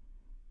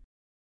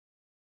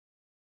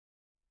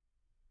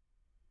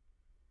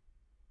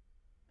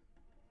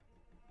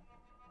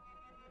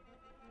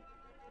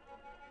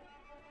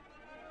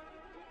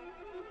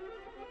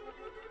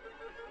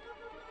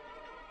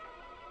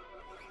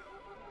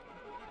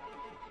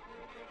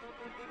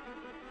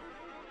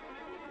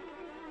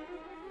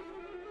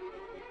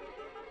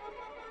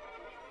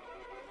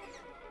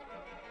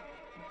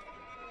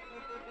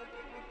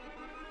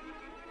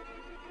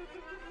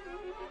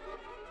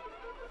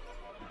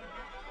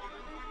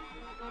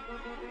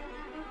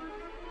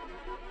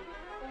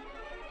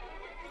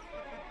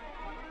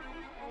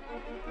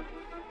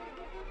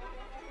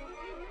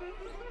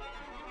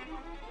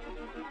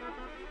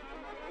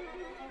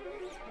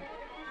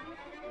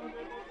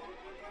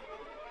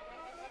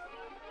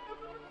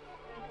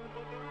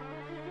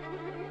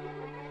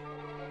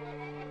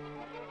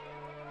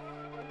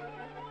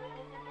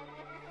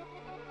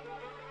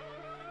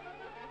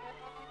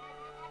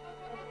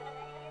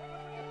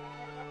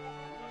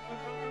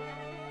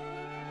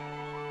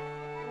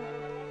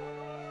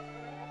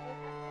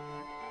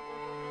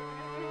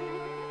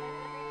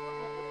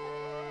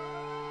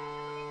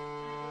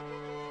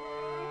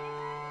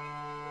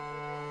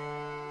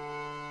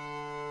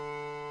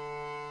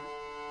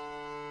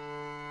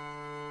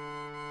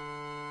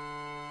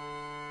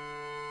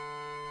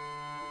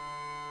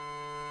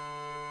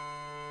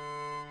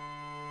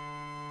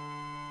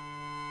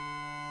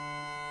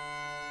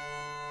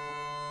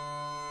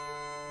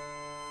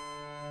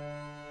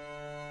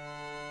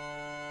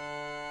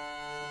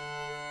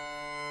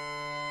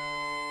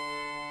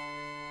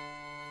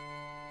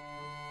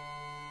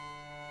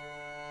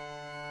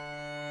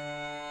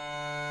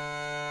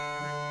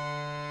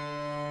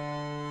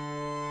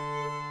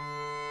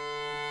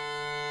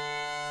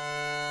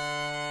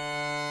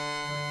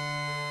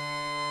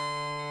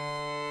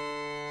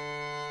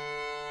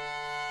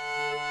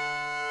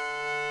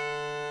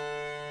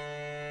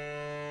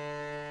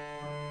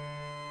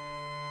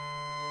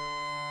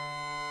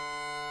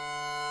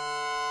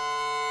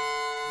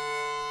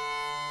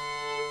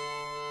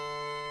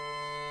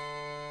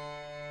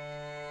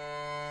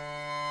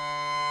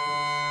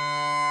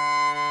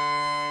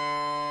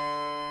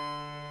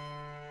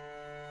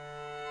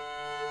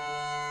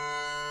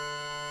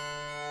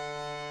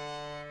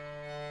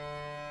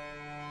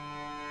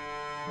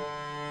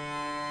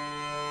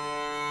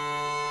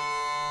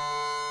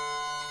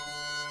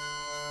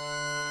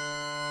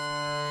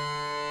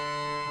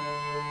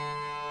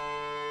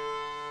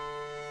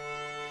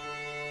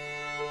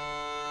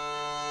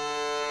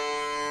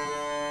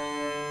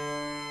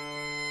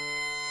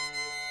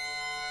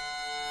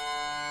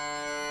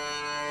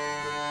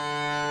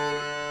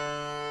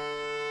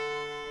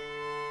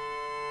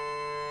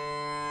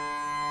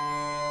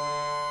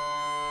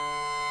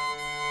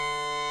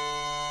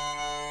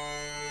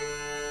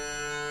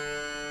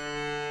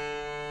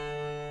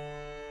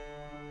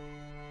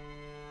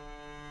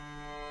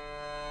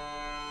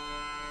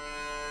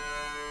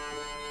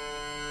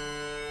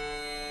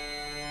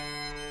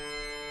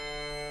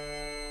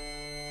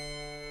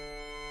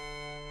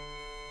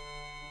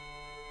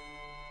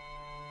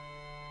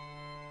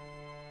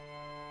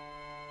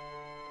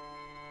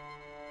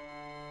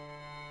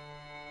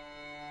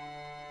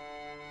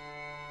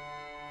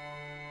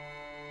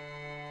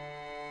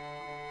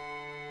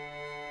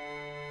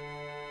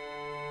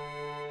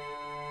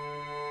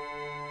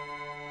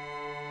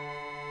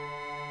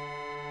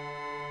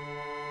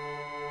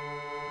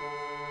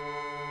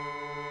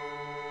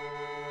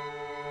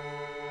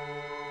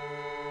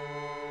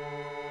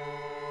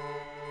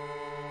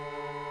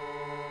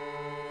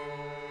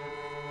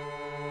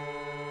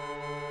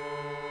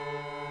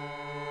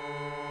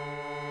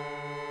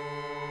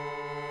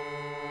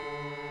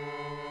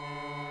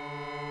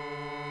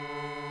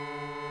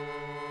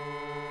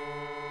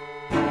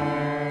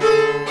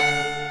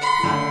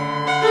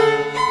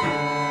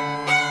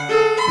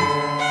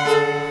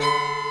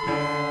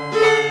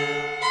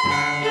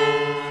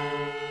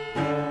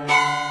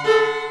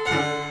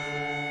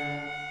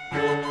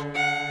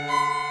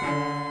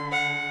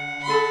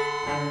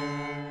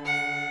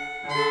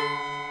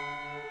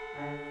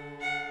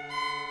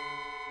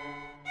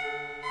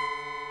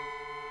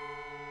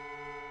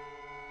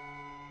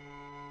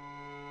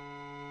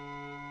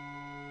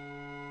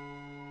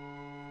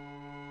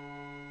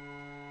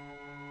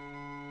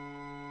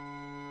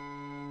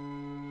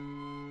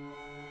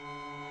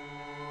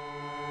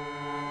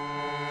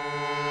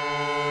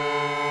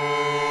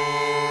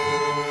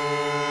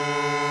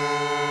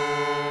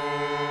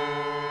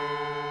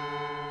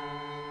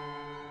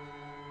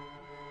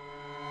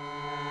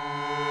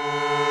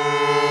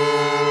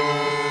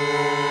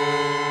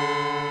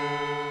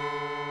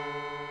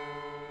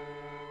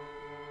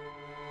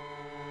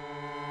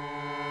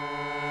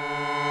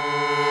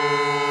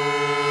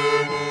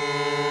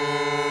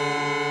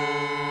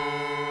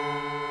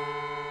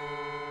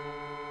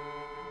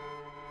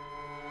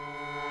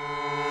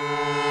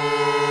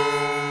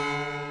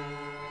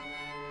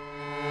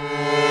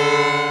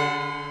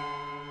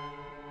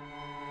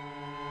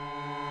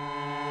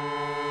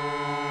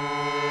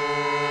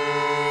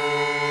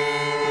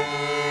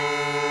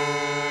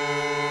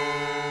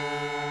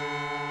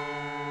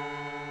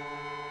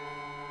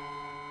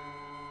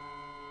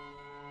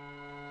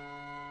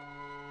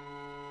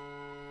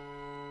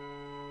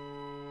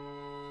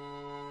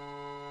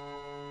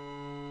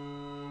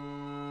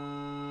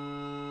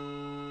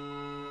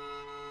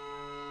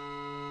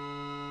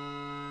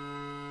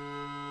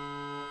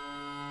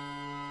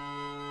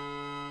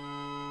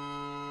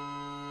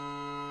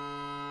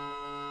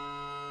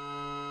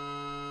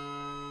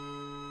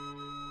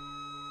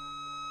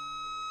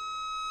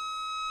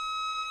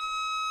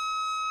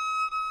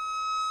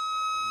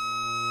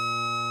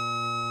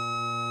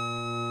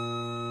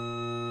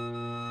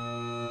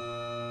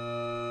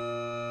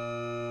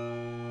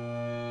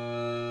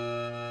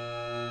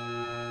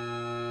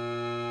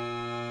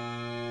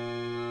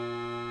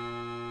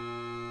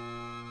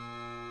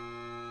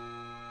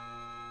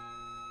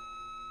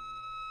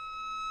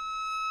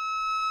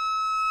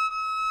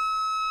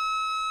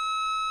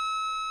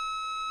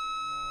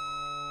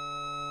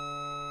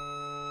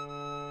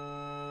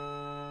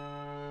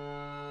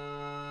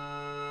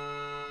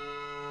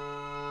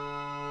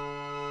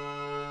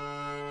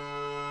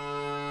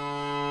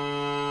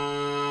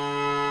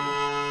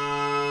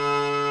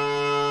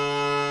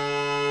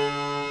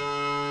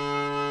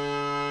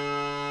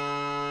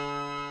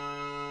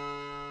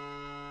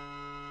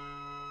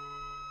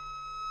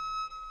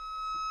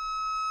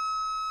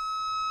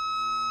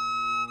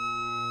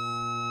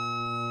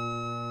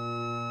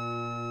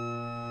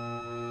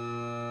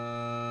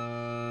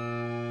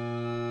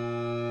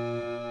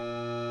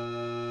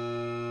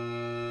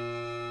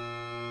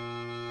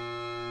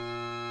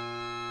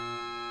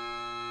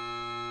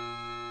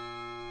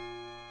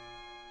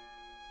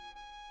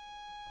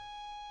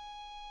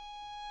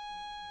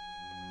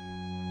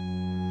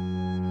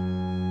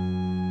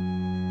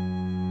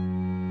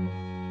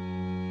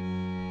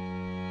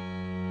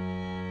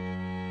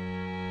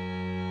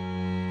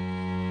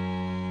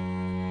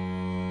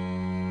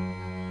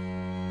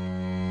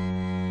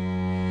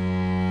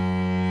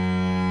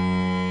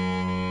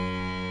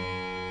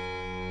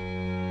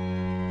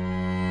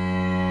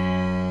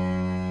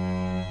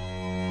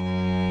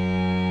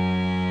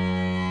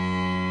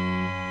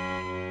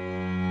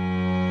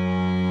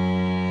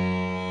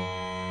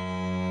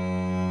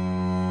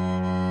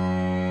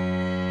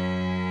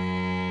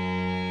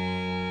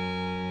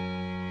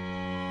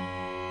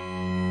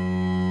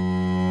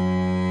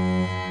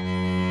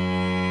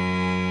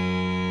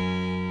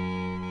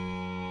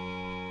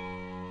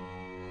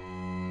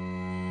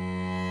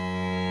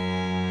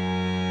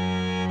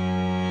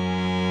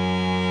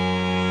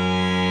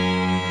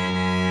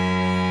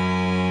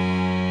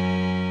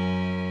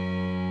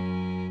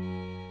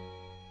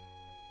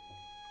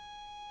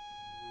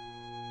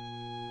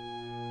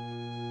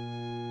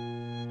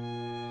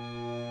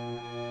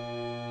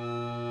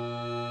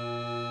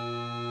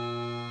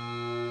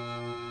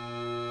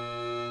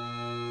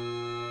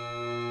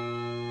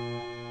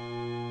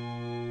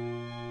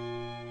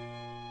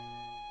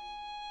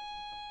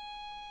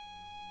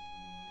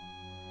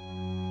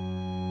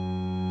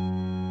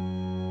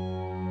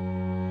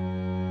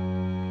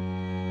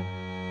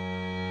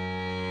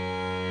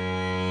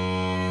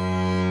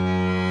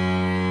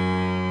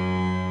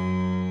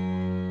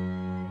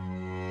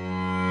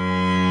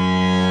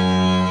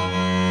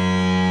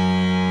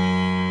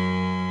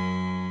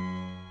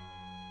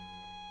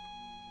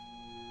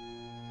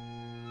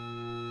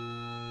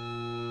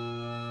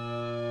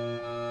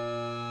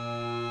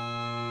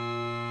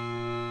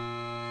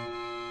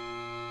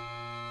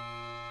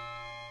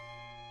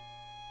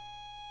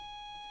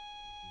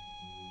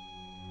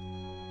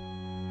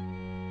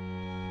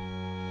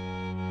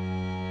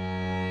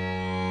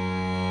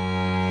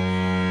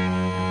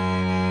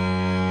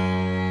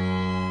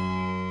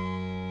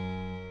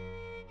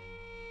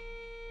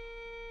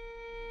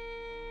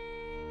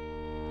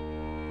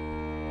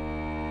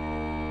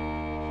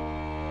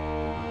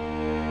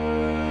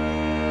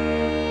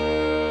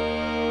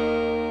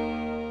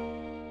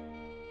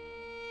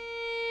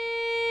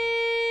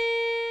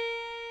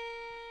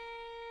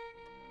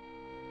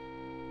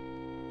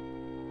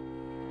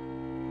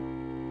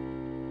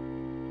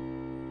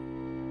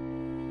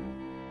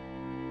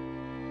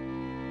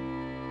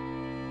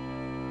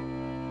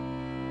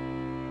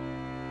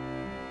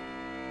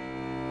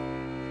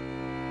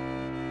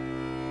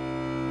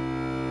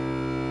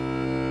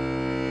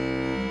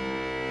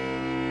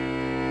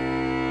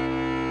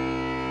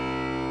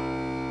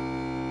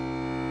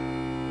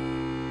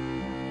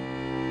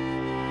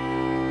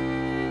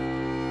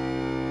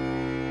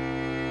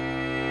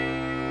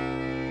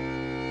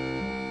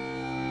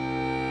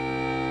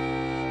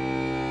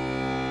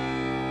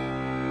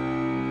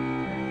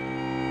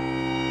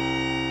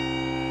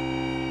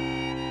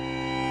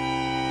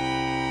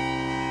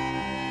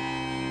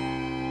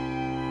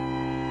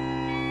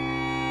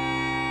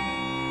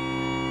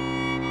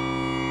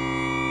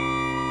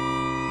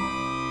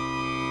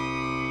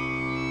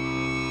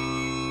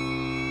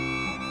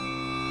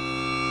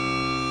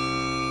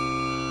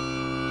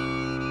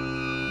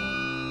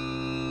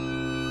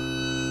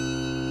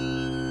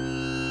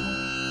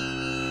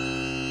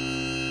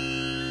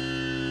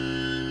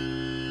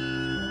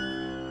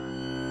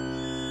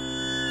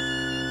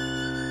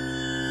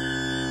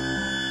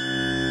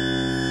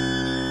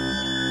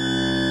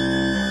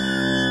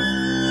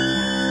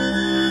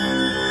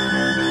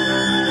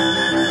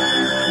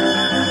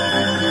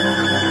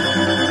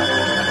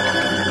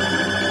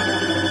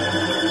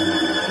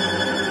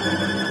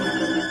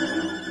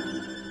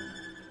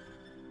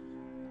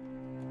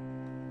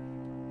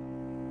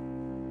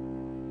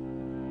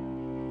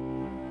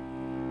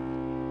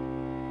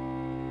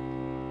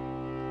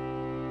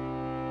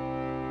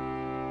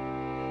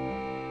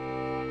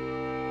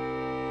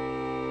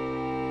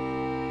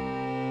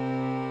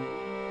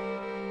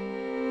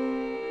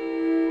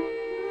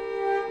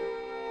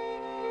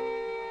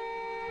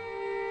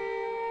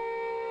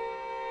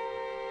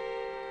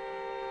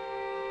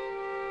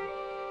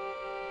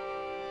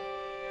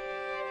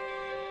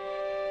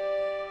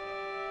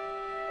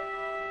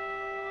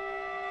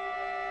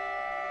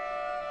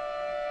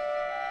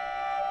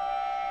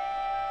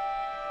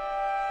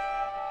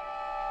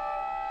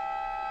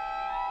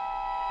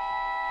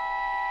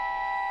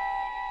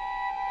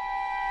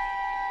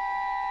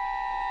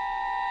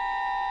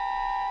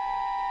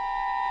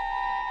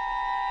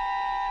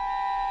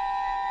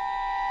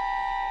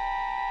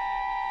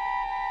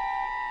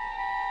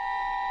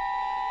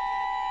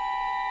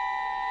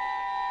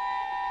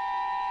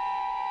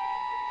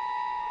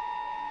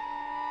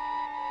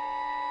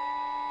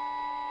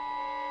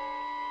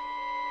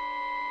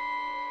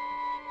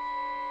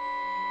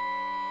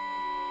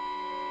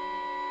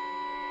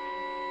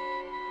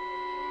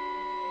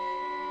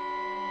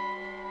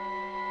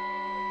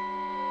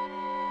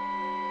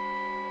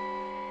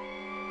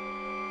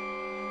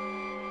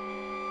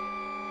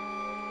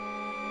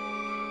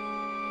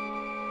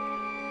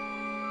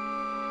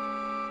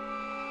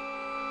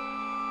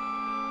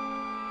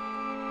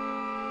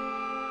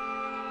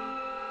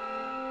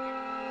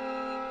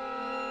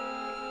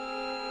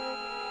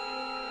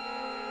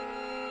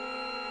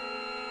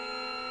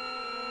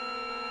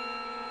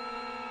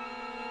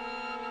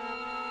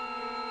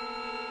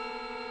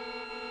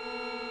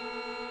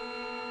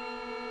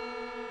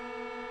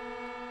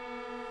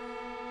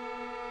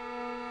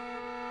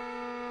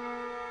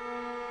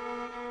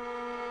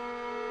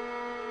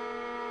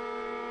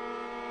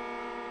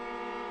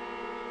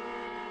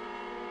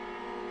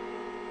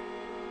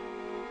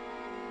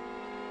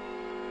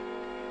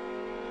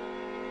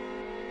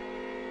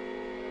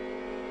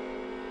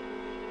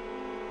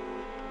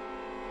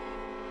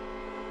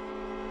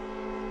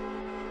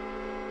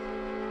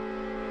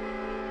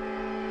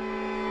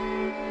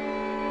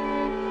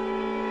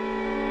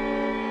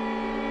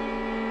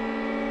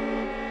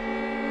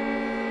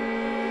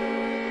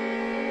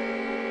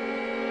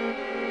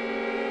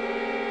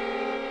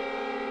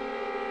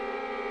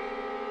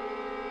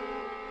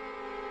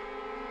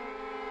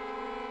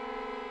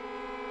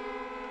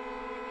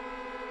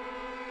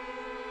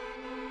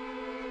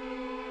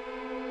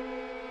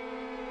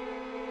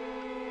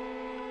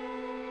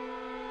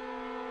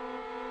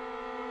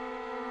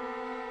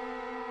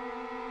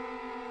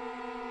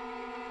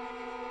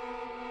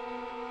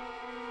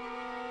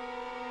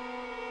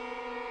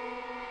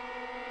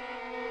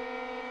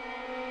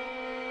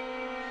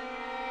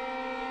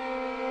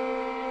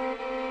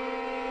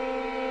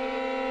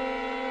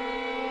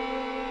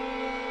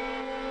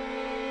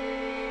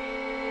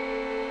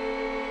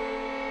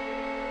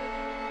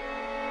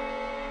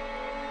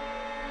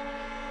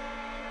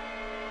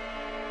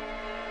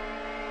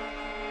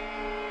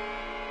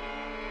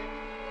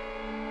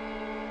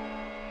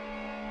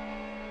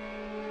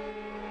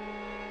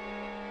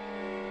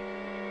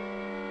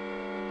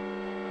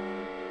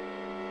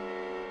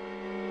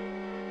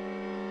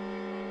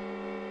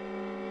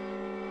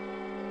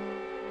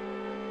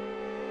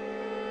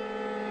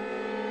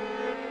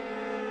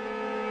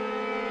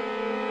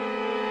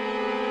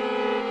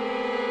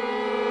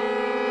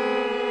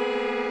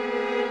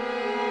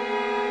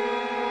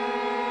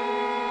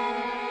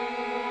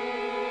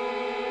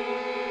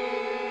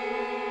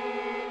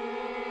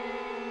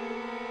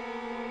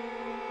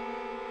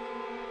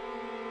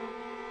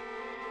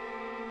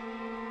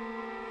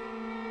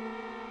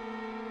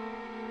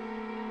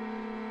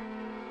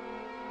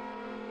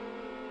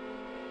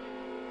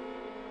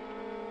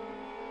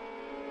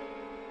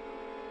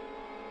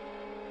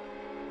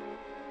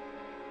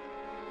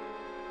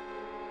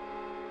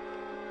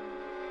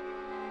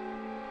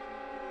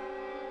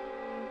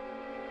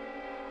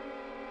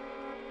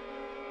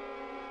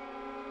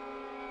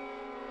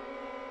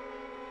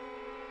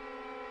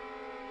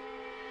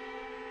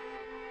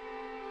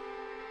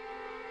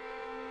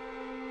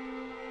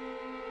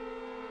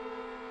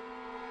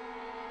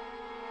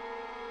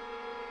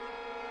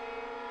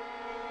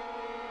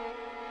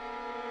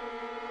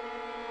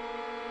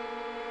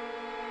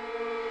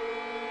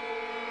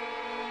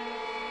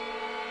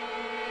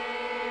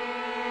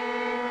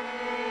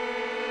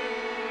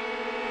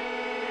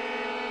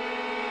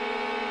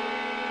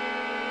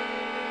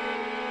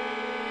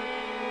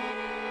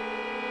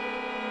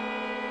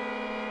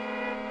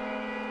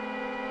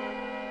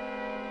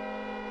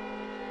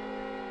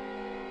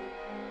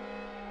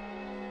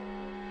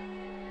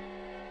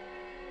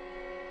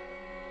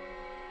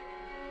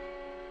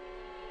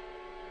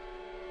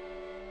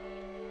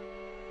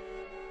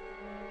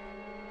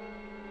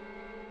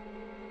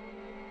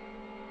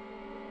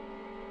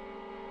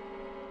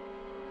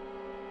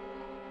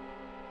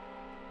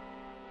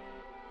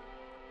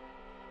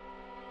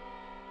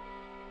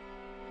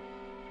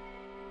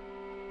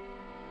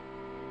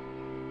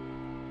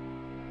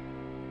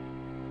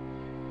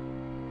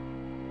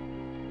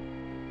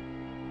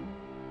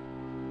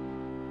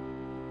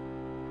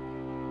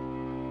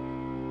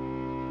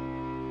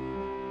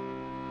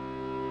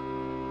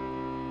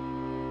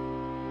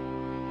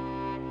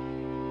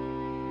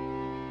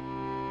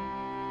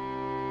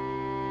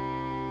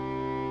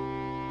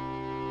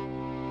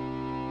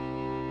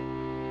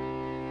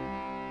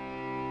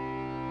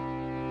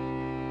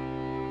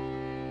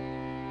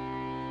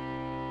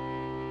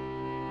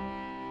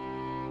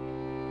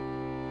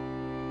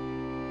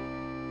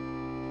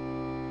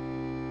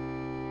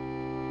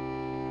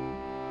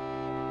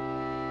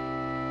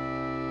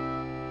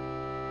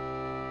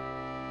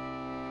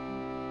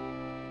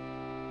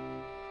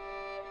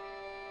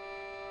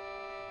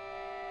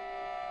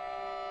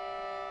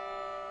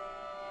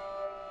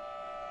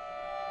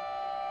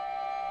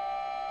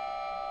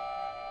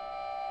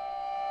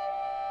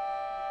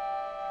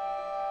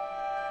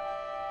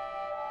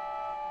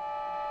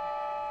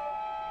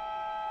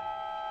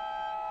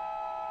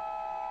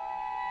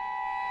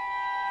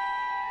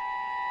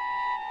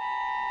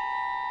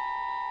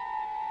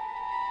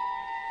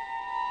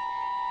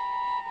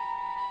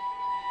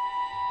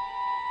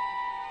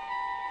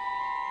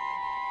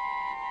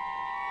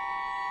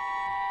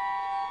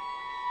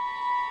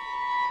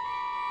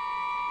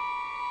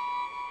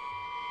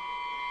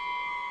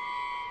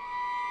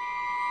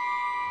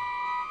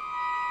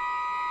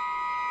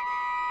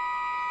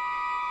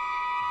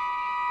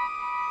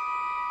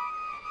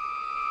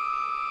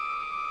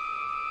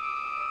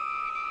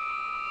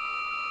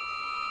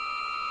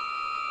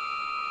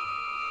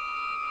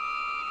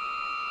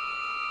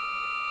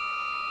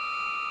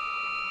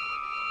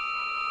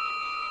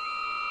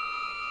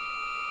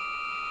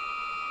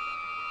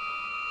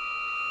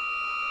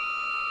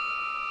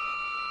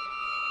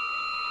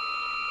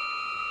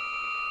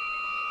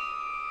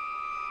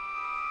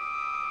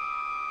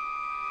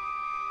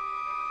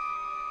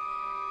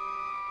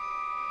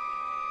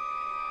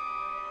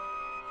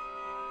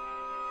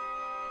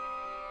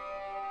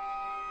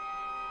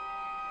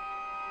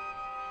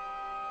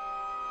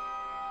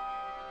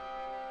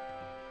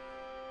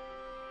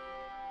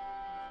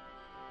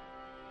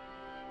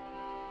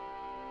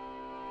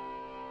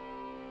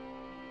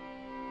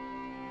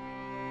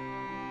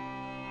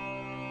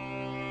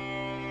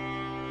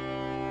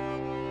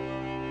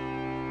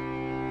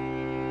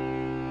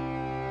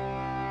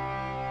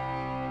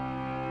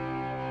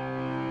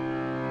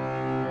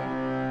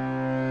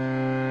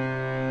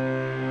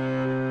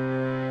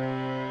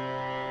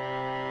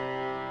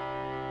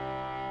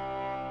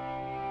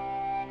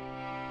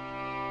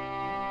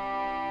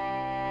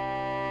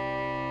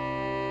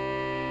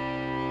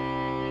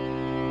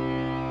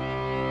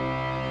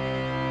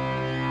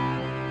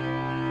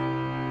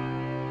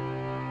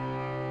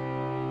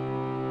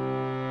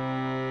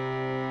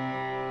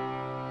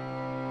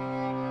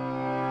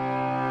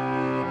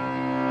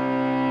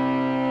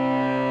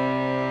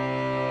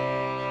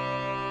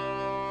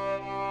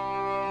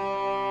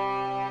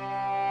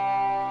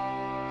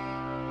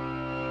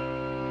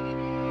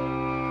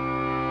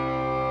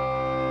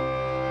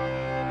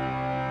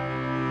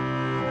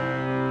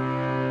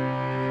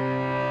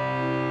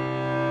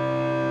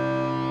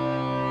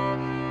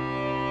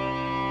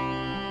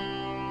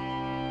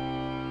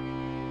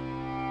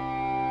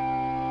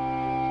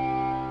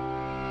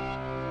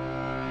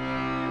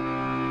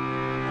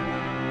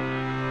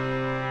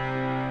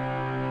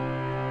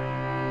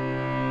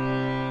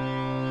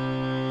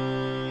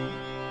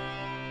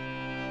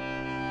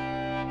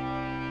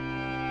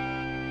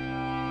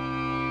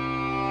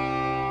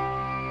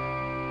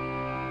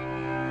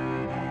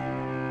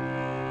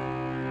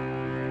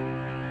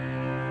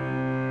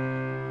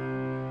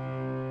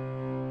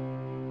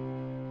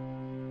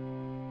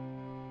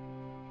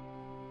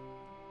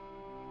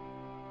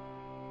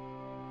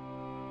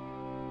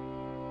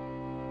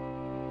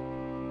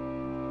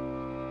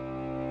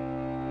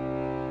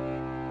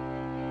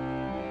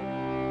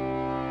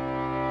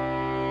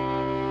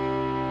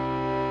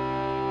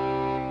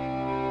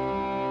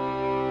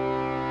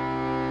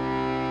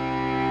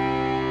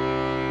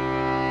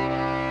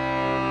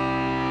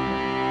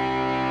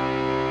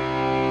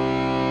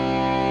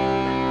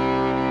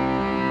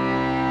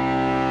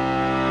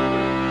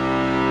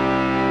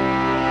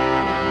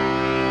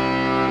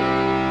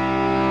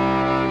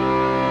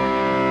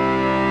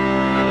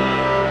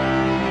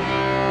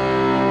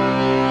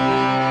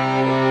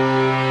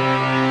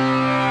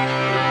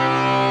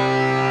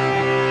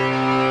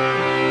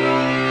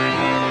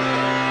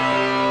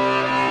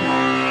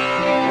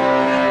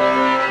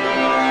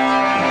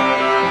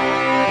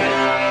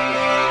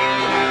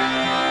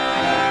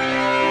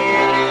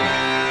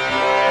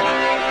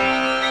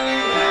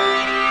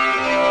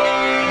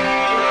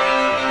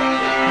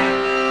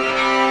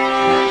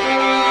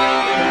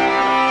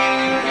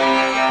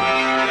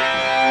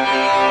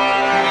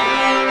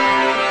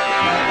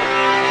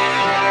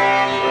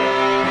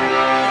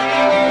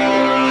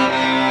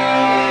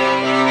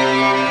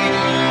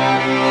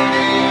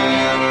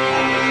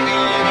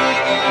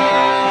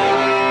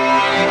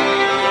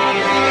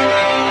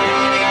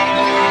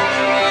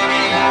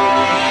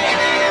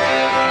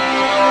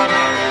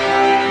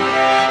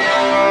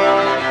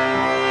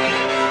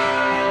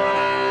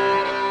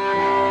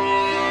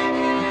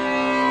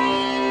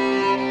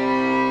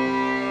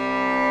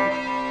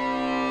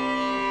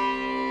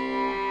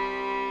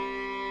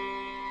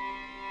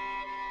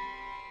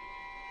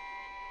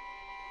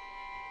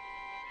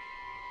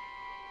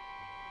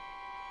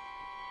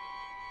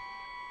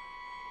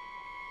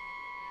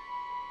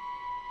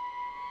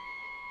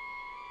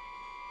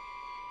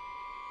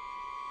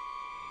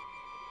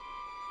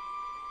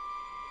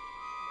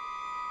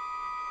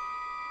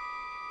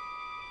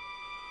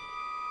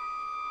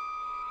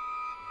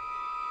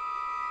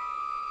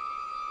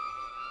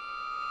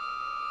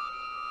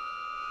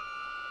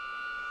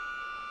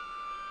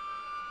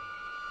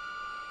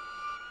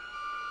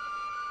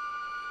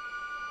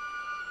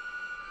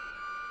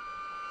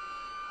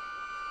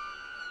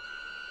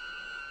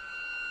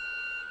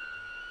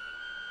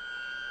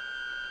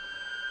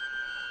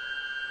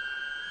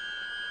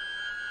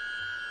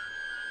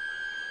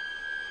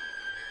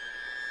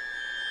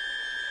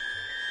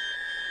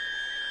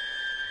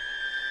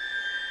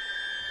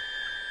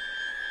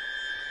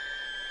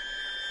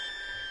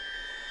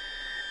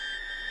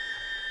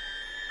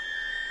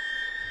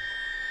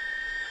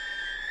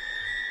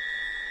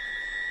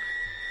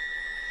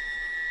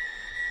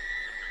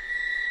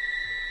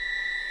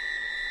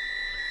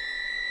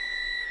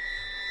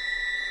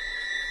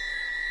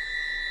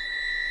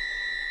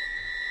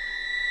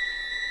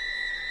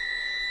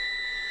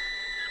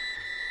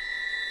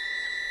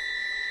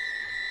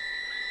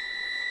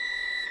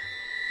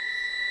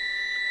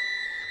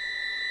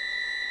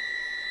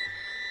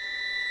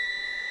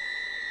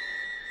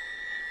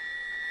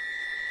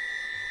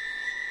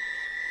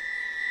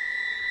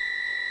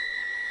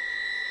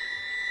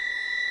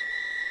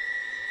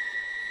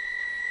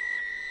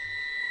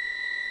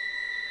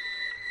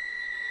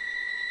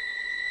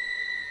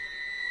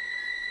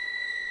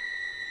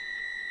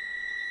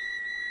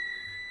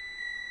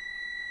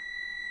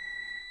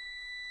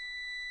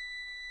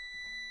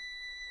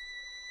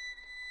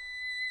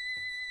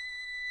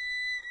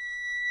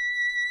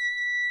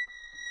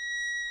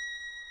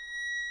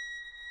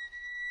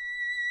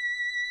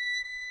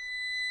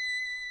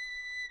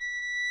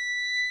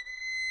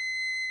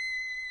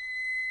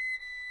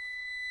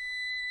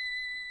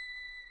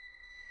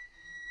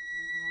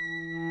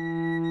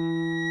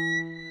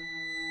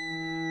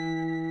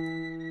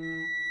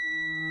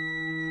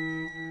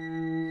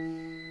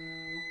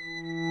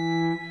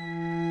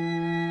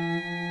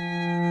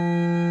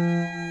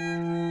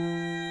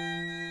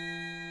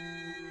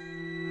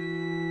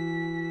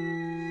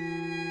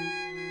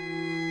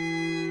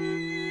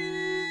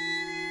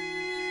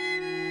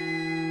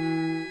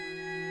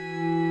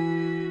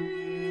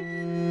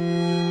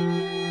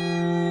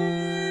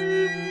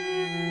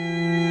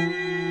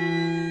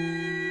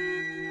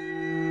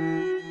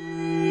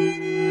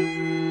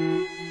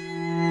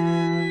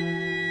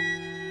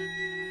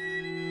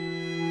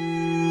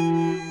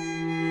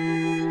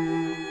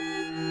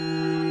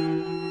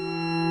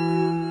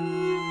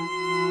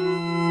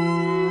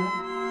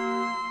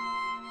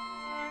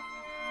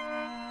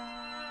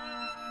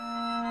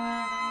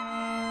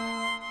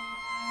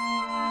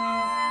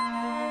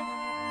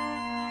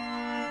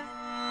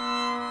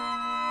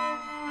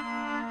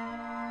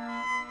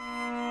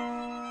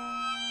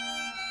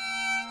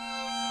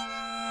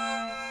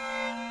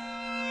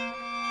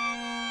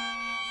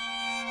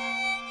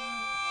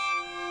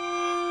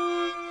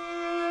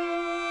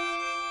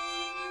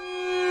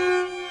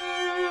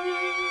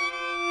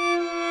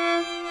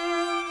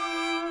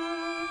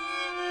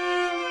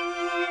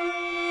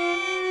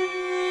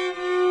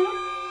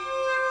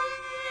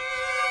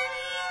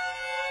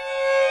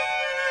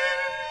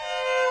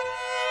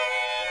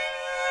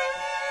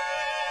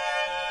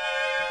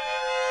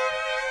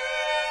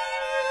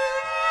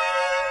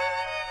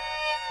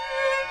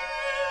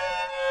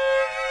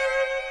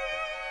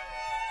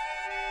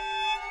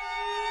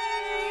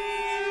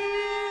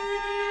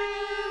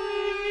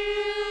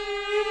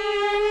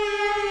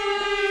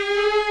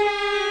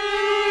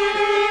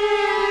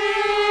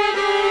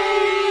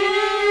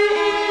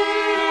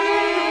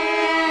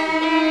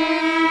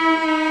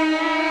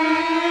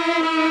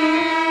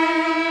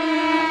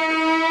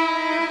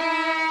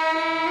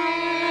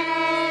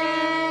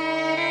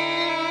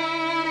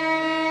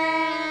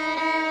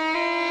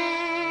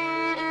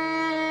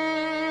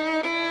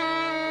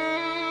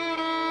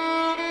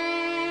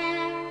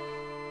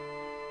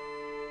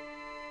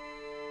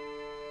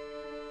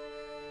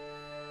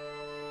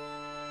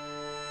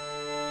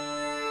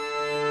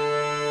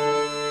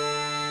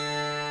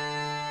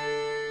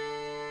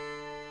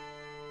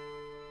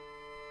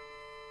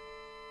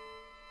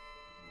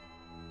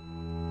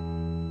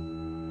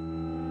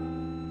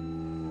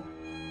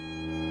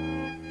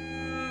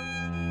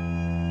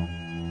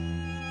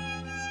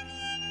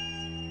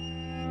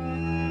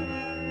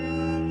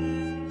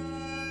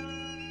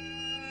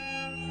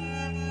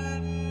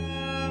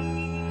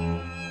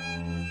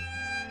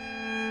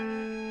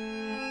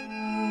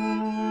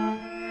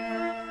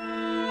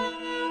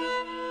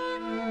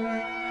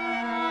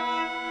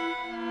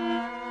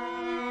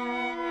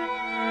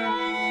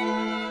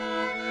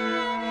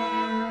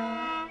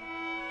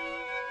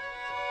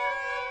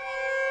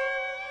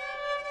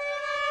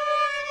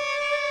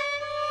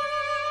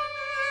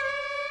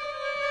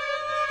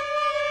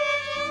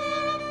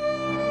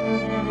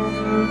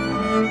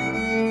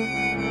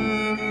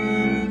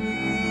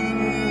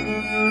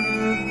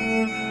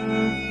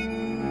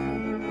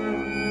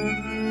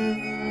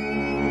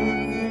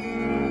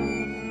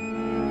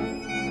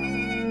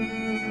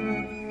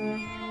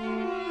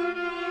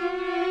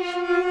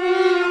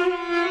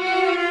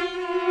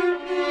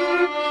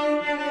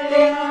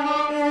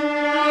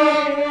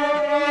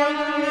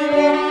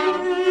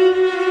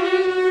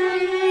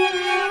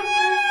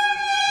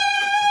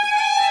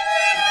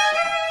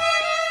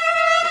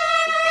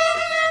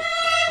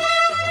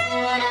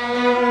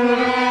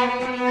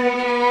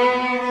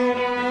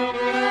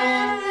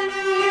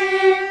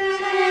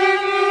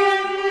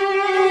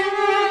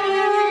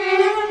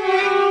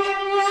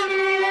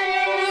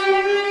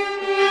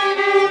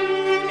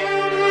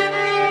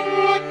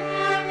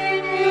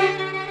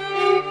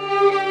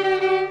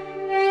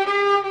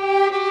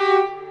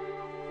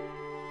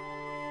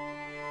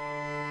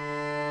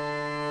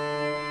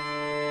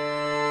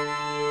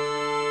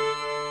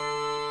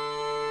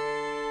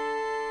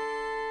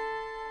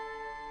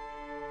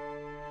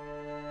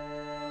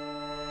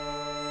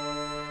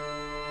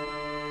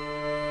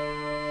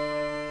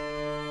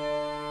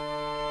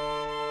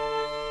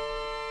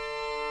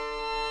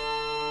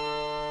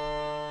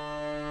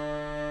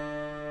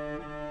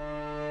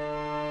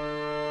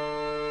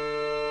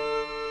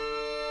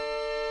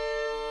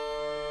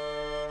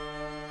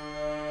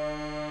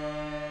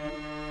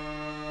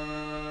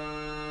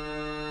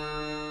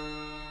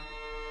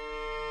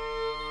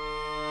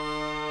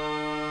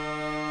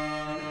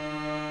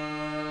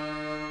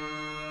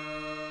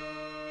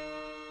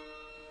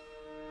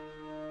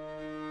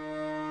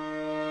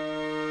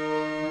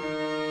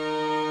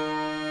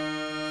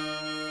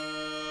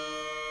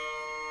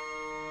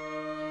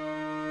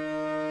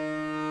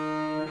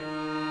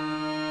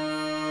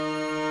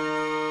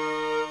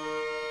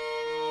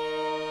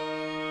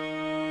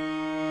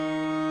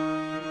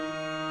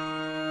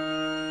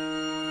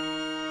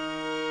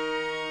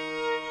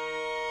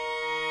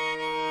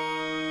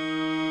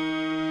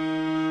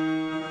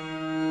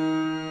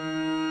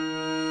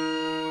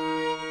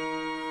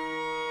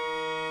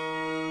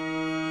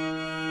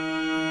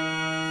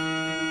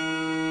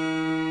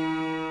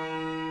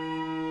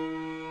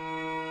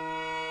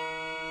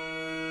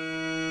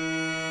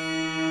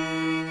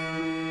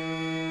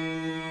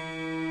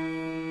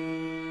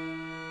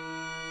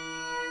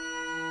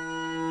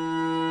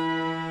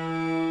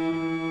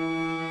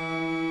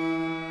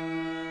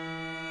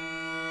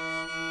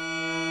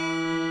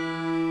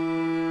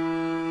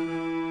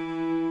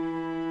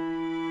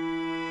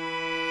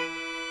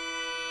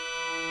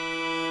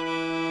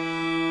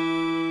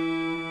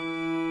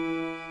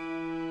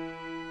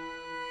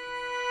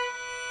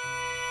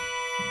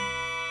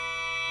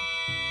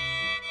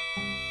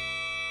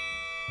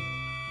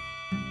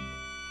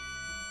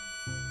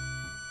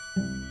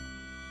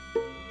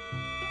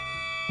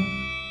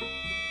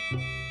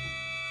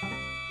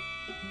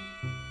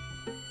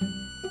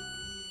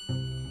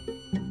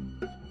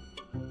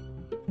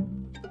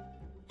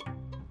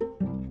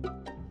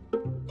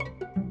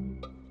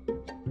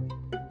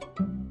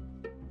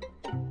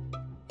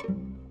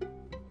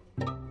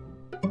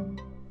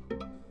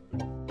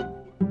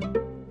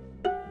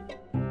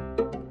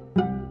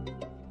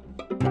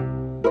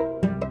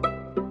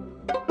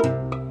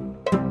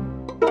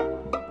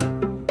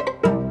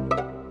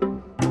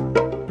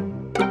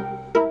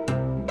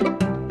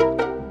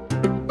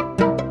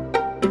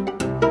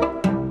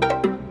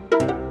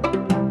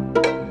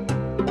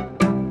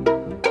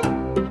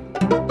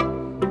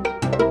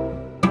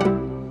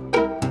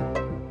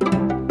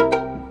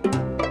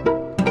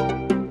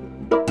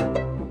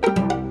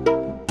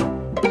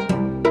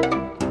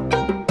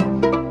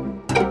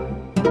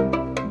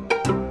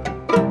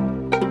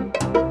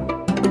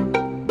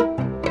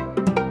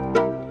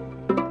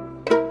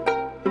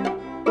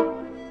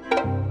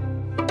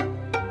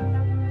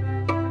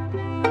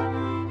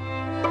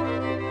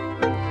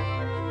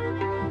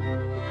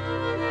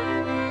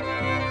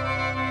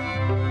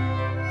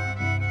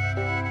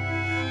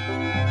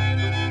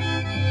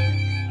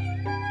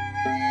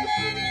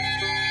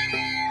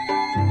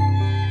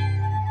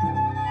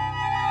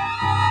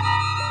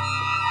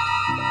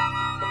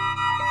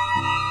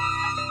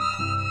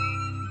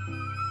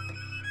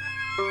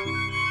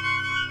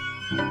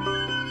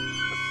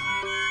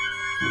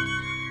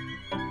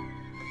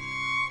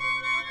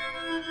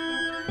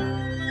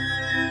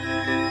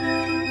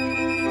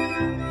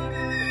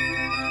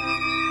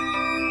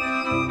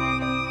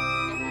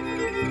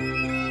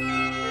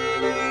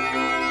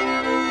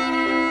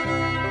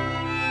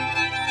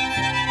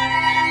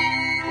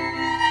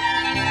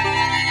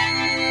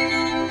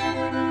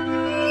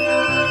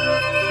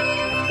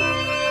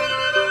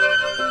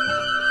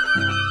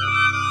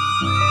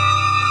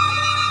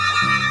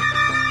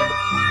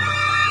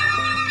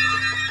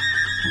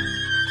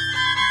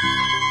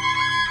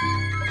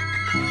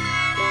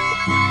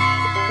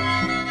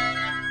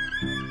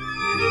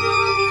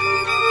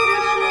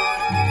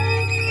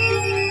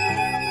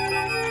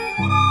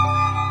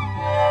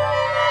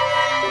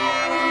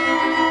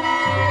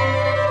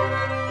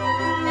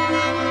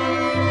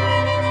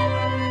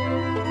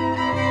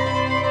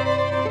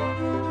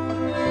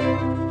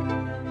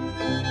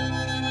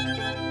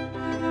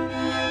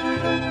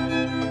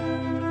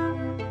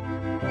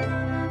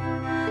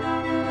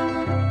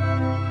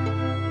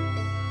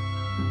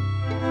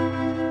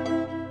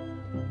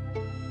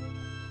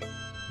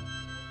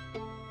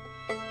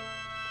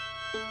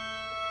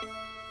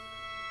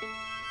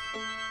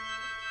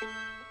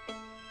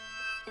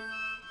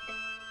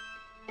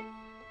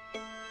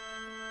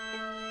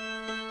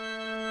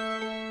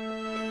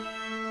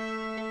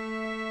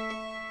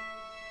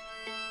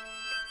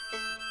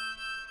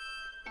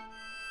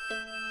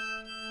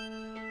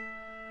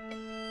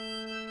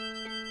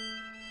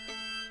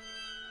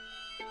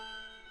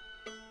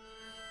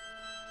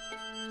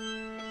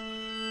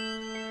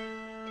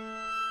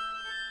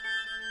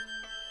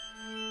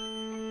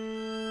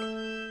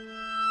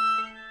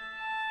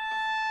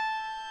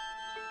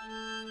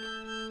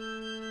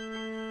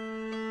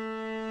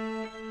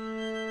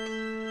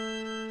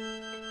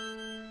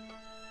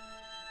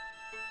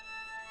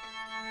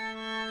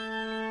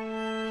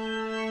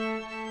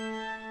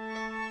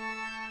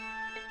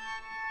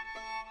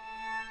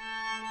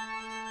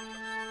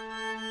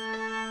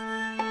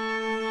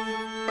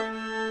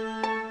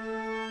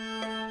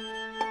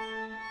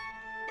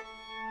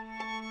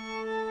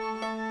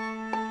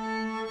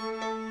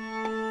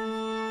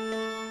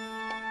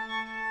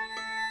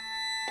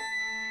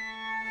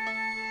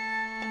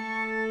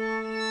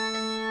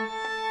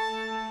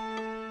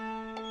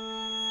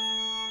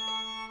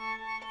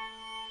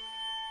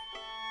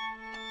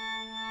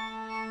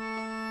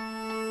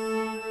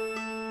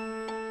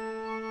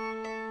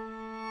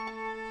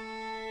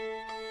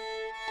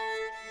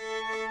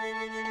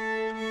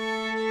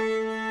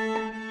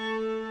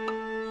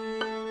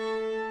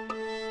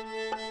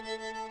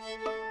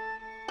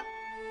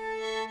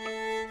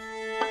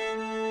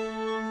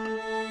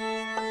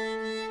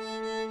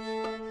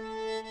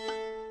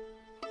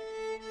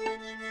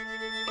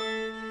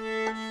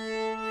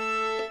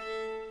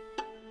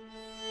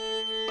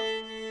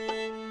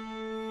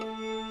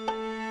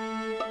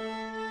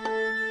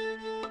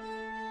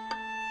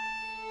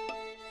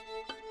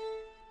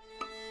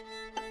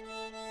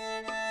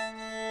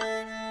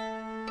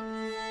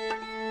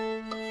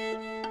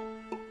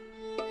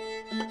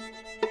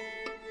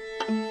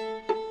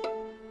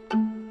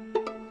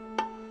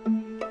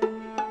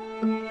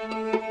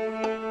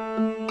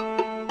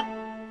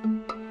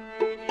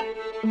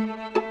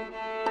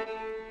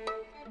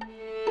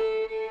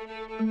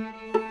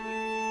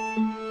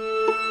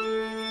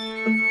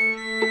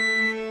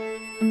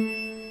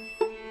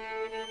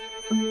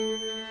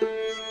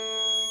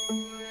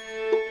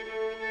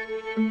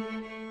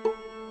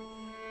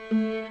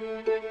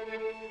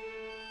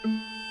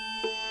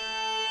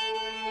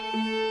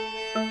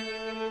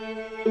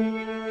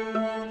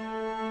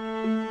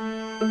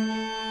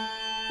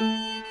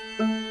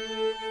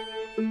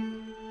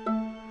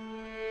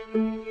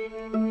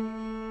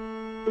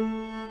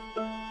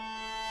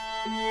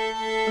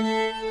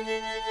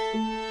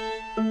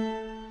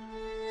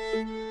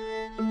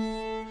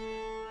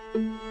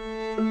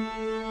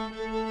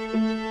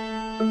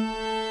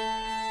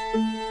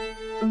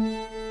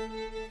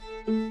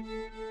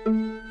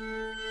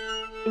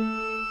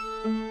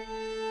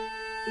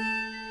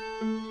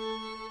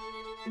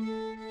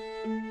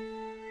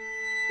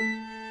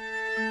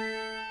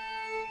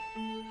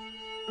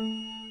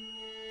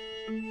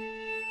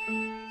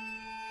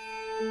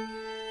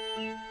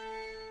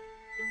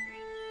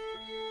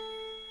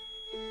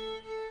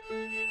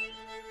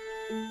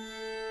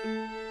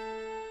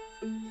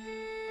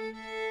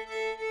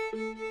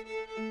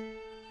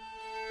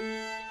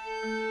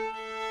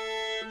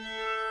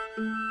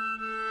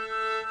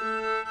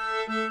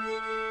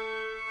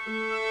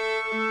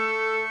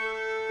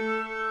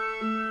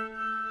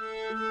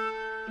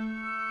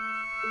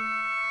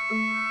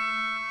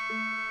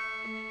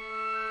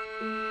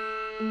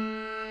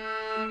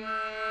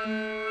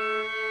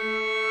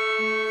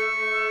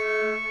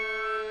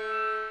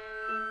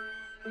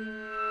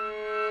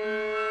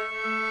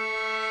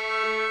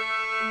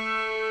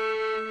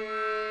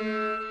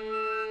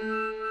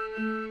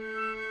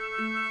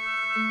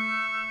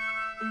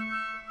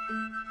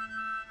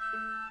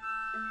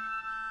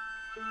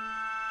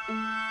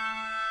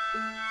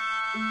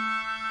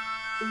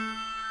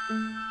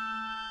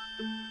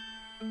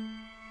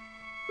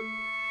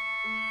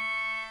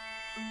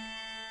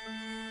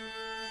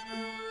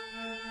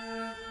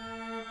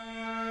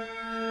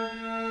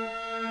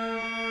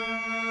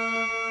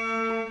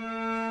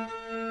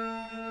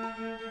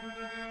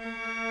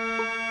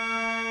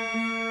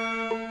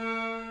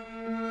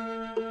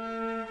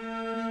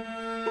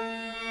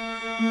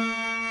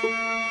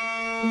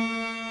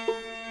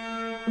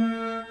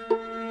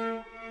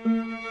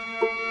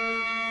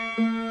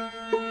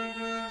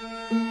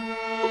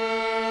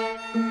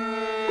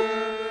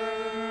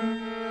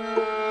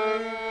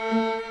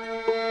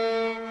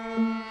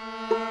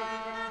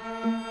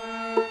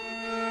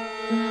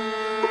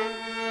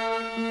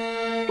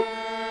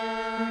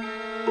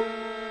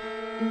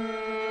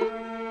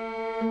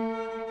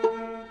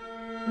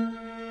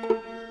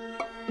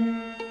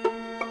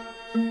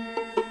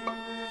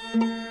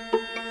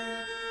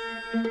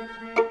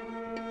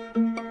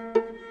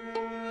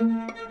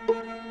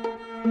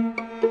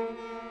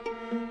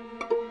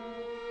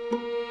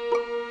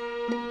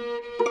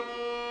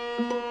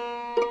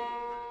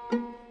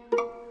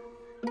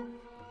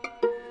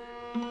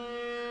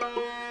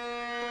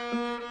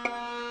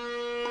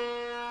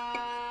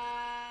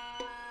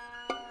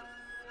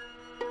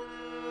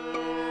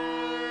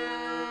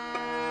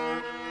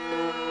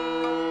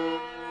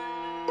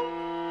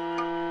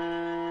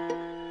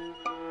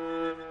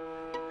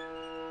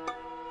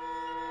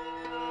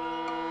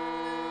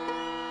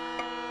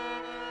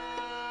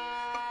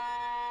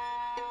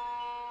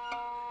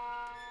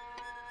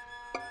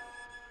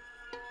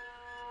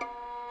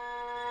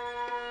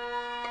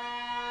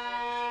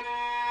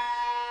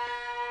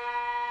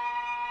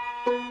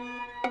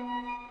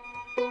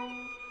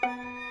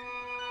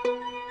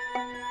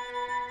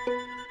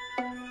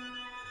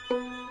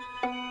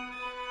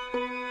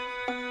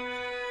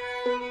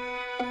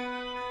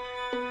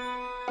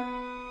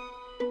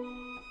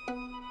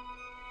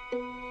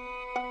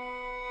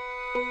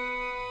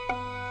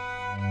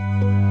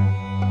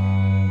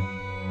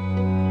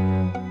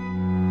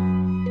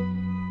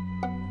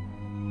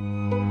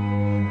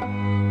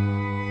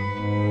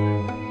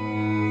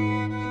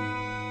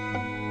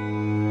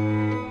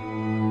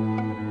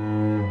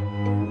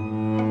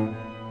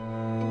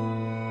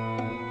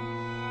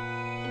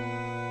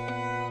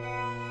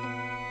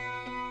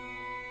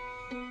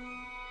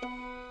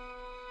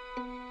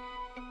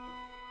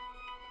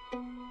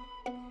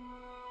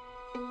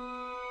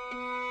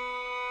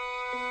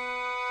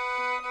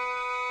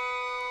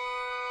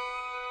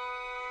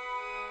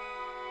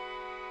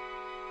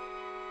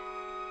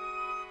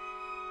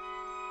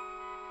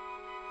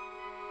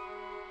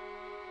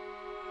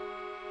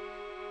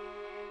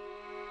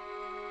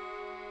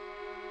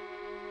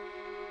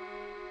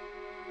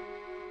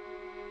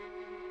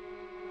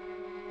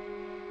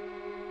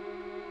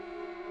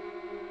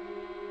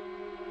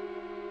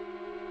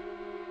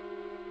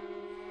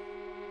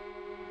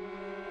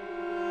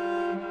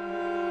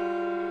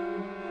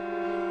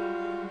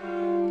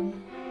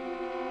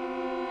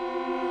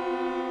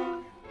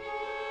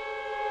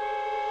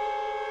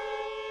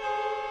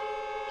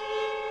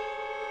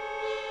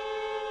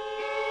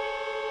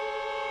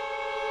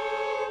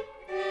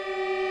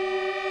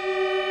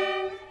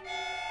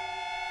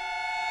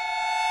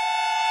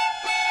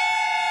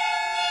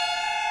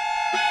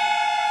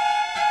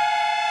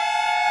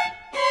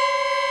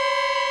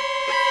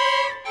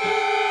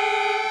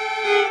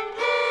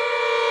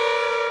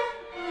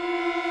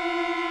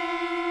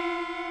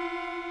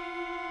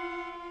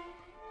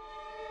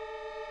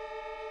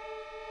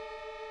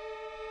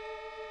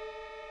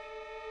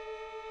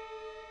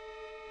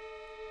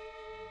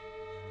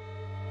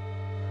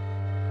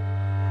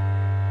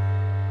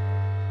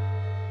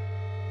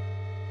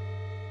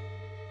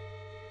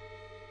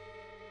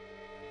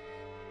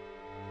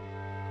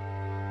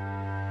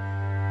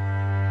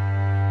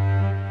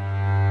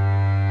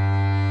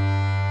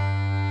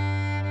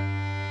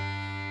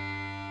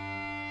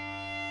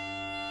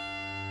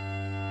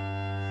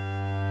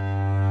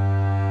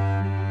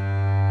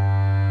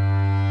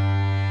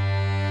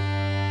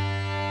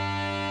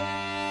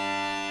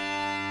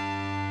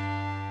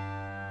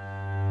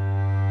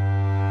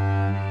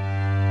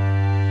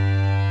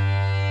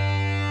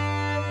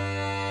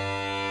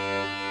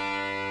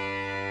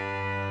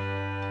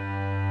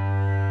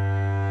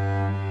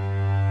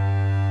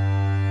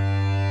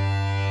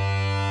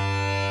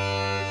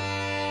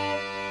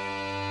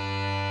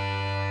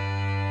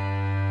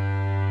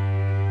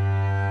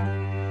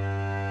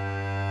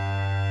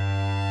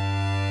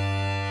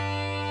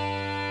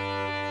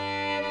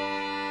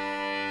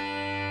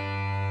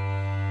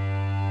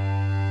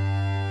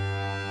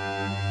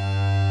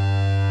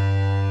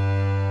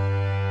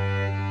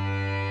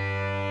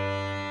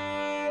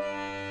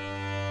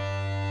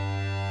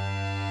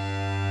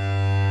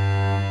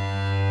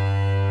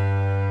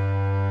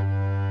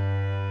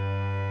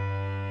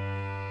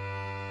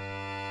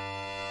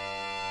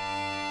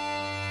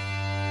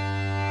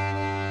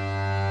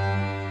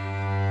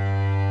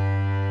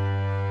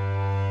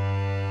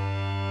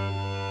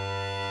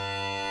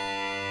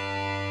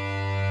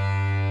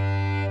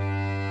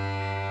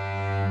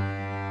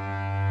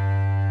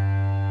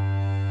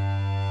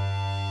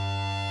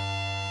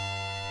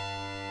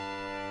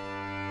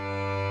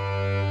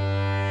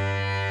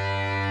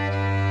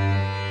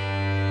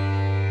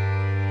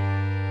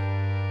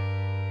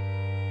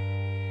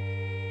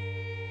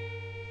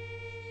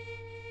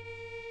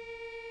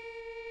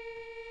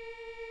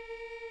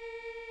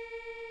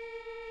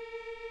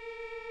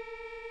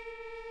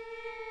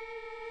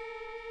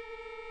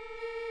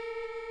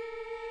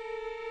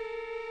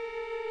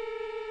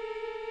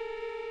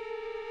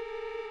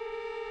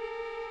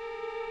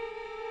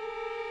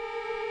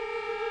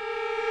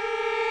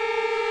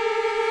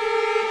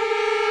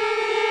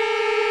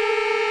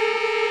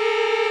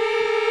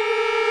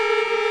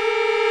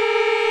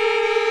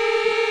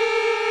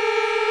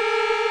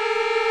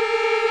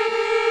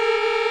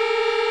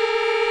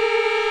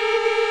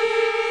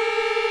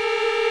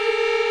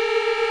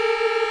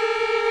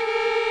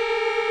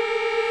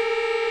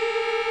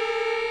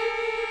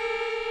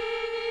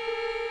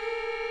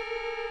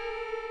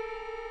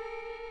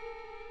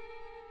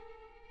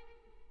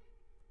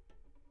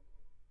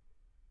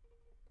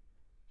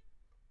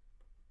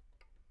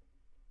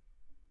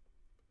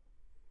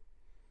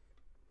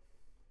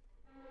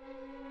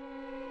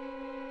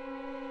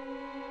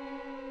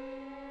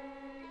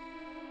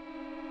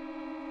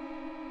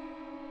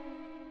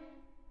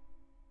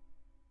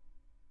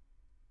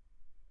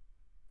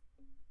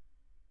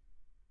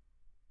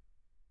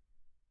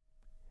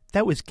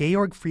 That was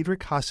Georg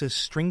Friedrich Haas's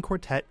String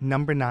Quartet No.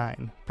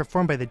 9,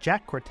 performed by the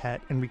Jack Quartet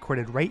and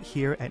recorded right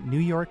here at New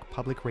York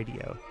Public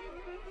Radio.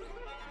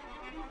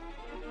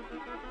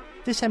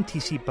 This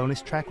MTC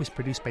bonus track was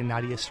produced by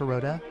Nadia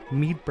Sirota,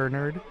 Meade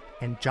Bernard,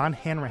 and John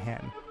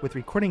Hanrahan, with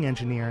recording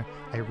engineer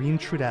Irene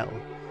Trudell.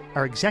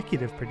 Our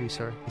executive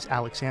producer is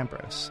Alex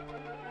Ambrose.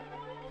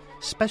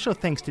 Special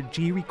thanks to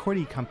G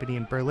Recording Company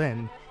in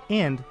Berlin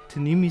and to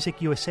New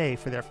Music USA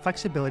for their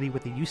flexibility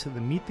with the use of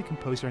the Meet the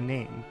Composer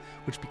name,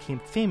 which became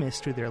famous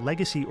through their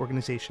legacy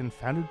organization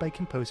founded by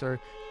composer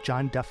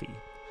John Duffy.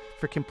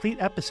 For complete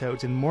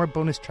episodes and more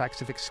bonus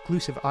tracks of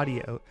exclusive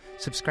audio,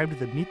 subscribe to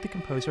the Meet the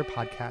Composer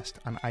podcast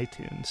on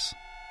iTunes.